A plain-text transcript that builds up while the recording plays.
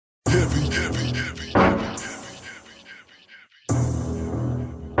Heavy, heavy, heavy, heavy,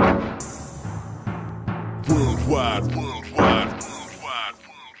 worldwide, worldwide, worldwide,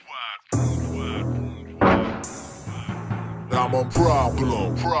 worldwide, worldwide, worldwide. I'm a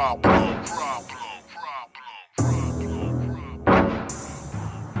problem, problem, problem, problem, problem.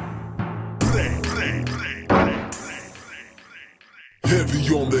 Play, play, play, play, play, play.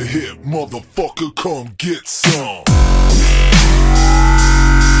 Heavy on the hip, motherfucker, come get some.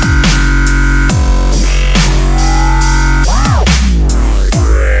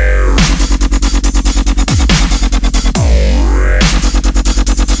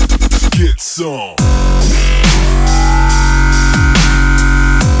 Get some.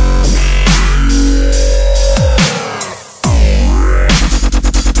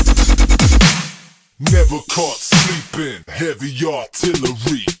 Never caught sleeping, heavy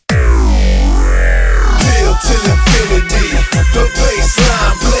artillery. Build till infinity, the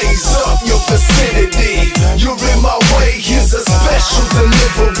baseline blaze up your vicinity. You're in my way, here's a special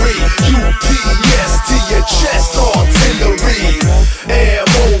delivery. UPS to your chest, artillery.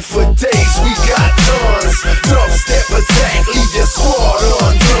 Ammo for days, we got tons. Dubstep attack, leave your squad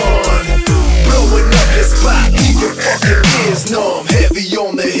undone. Blowing up your spot, leave your fucking ears numb. Heavy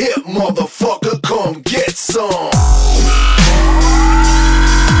on the hip, motherfucker, come get some.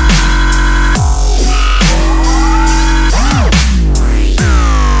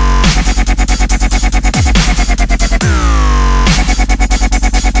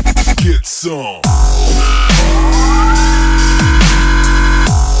 Get some.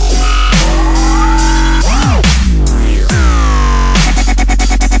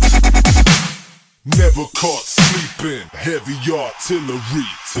 Never caught sleeping, heavy artillery,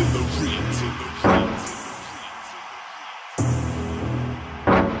 artillery, artillery.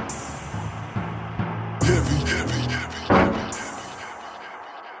 Heavy, heavy, heavy, heavy,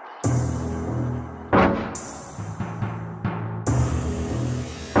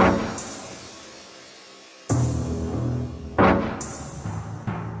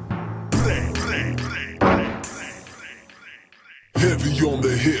 play, play, play, play, play, play. Heavy on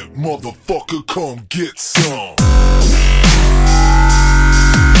the hip, motherfucker, come get some.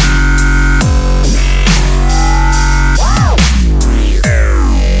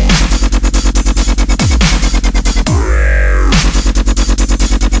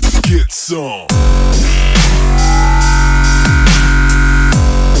 Get some.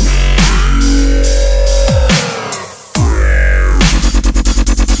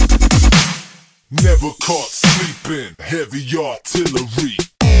 Never caught sleeping, heavy artillery.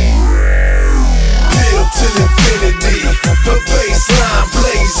 Build till infinity, the baseline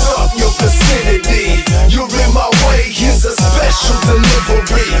blaze up your vicinity. You're in my way, here's a special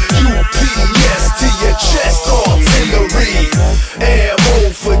delivery. UPS to your chest, artillery. Ammo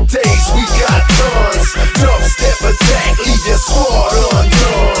for days, we got tons. Dubstep attack, leave your squad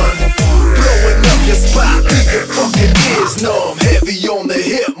undone. Blowing up your spot, leave your fucking ears numb. Heavy on the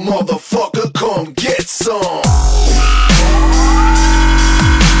hip, motherfucker, come get some.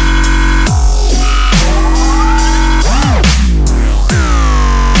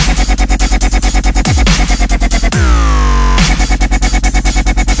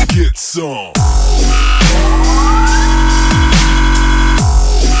 Get some.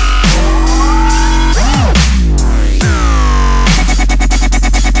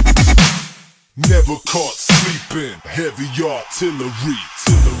 Never caught sleeping, heavy artillery,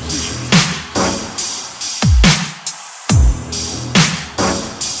 artillery.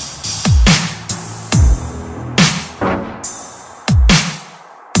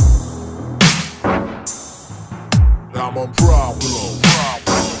 I'm a problem,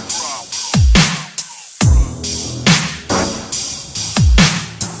 problem,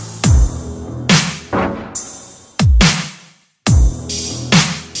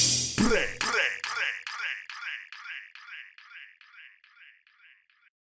 play, play, play, play, play, play.